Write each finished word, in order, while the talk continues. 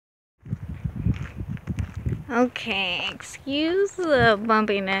Okay, excuse the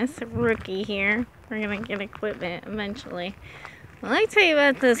bumpiness, rookie here. We're gonna get equipment eventually. Well, let me tell you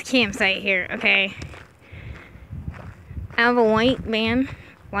about this campsite here, okay? I have a white van.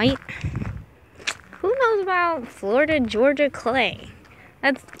 White? Who knows about Florida, Georgia clay?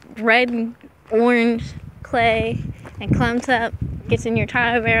 That's red and orange clay and clumps up, gets in your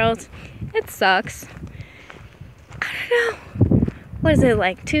tire barrels. It sucks. I don't know. What is it,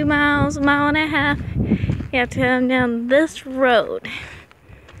 like 2 miles, a mile and a half? You have to come down this road.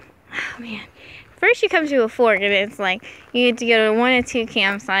 Oh man. First you come to a fork and it's like you get to go to one of two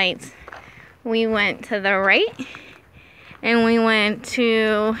campsites. We went to the right and we went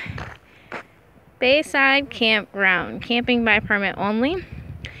to Bayside Campground, camping by permit only.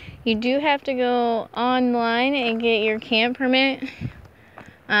 You do have to go online and get your camp permit.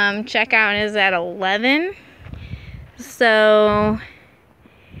 Checkout is at 11. So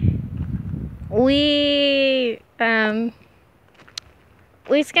we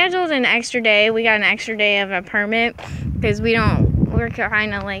scheduled an extra day. We got an extra day of a permit because we're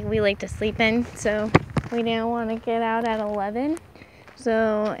kind of like, we like to sleep in, so we didn't want to get out at 11.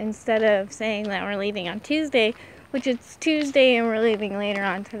 So instead of saying that we're leaving on Tuesday, which it's Tuesday and we're leaving later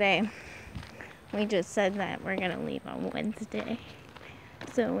on today, we just said that we're going to leave on Wednesday.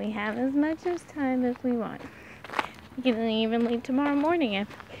 So we have as much as time as we want. We can even leave tomorrow morning if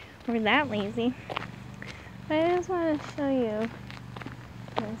we're that lazy. But I just want to show you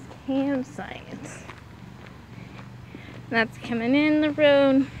this campsite. That's coming in the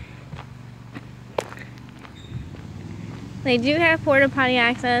road. They do have porta potty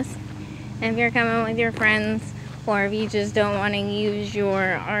access if you're coming with your friends, or if you just don't want to use your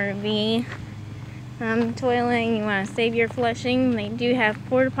RV toilet and you want to save your flushing. They do have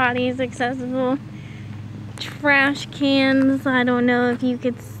porta potties accessible. Trash cans, I don't know if you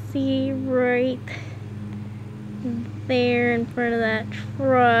could see right there in front of that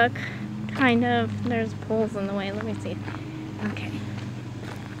truck. Kind of, there's poles in the way. Let me see. Okay.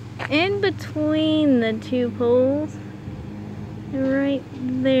 In between the two poles, right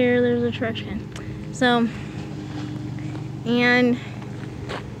there's a trash can. So, and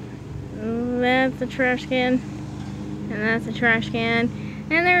that's a trash can, and that's a trash can,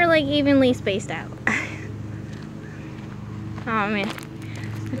 and they're like evenly spaced out. Oh man,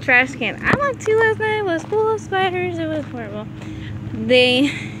 the trash can I went to last night was full of spiders. It was horrible.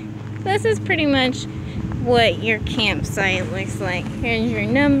 This is pretty much what your campsite looks like. Here's your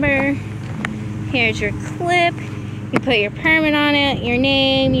number, here's your clip. You put your permit on it, your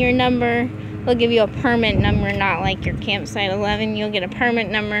name, your number. They'll give you a permit number, not like your campsite 11. You'll get a permit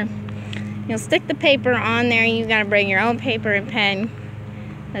number. You'll stick the paper on there. You gotta bring your own paper and pen.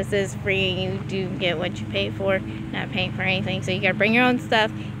 This is free. You do get what you pay for. Not paying for anything. So you gotta bring your own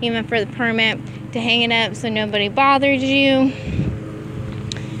stuff, even for the permit, to hang it up so nobody bothers you.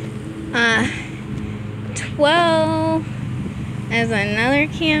 12 is another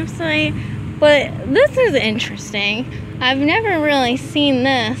campsite. But this is interesting. I've never really seen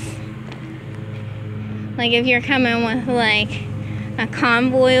this. Like if you're coming with like a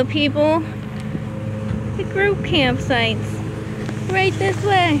convoy of people, the group campsites right this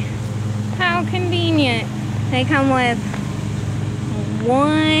way. How convenient. They come with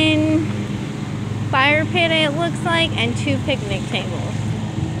one fire pit, it looks like, and 2 picnic tables.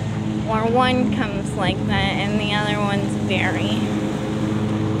 Or one comes like that and the other one's very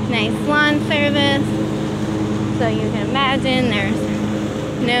nice lawn service. So you can imagine there's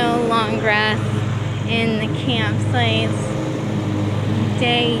no lawn grass in the campsite's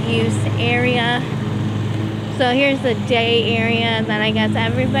day use area. So here's the day area that I guess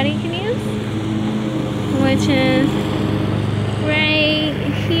everybody can use, which is right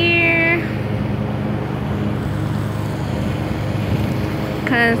here.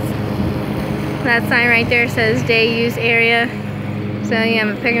 Because that sign right there says day use area. So you have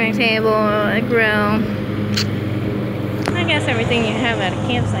a picnic table, a grill. I guess everything you have at a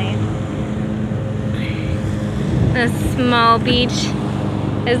campsite. A small beach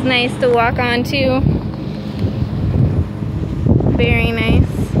is nice to walk on too. Very nice.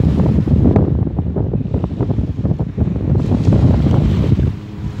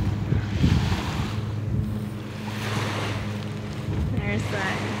 There's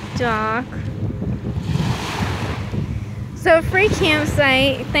that dock. So free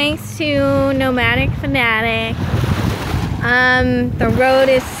campsite, thanks to Nomadic Fanatic. The road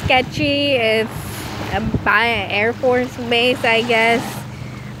is sketchy. It's by an Air Force base, I guess.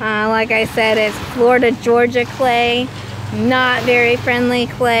 Like I said, it's Florida, Georgia clay. Not very friendly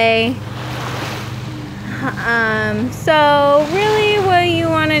clay. So really what you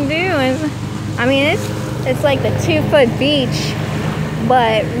want to do is, I mean, it's it's like the 2-foot beach,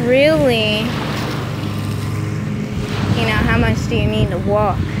 but really, you know, how much do you need to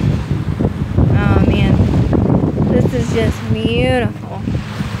walk? Oh man, this is just beautiful.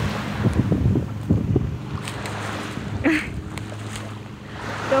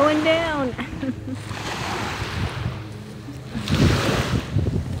 Going down.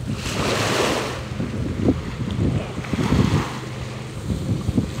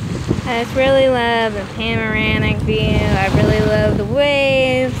 I just really love the panoramic view. I really love the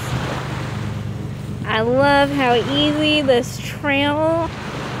waves. I love how easy this trail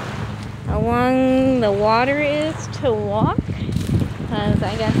along the water is to walk, because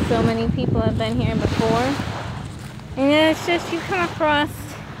I guess so many people have been here before. And it's just, you come across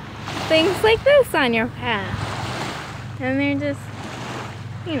things like this on your path, and they're just,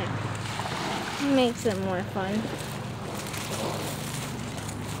 you know, it makes it more fun.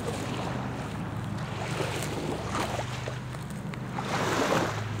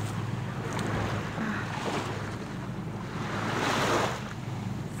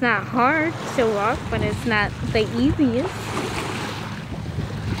 It's not hard to walk, but it's not the easiest.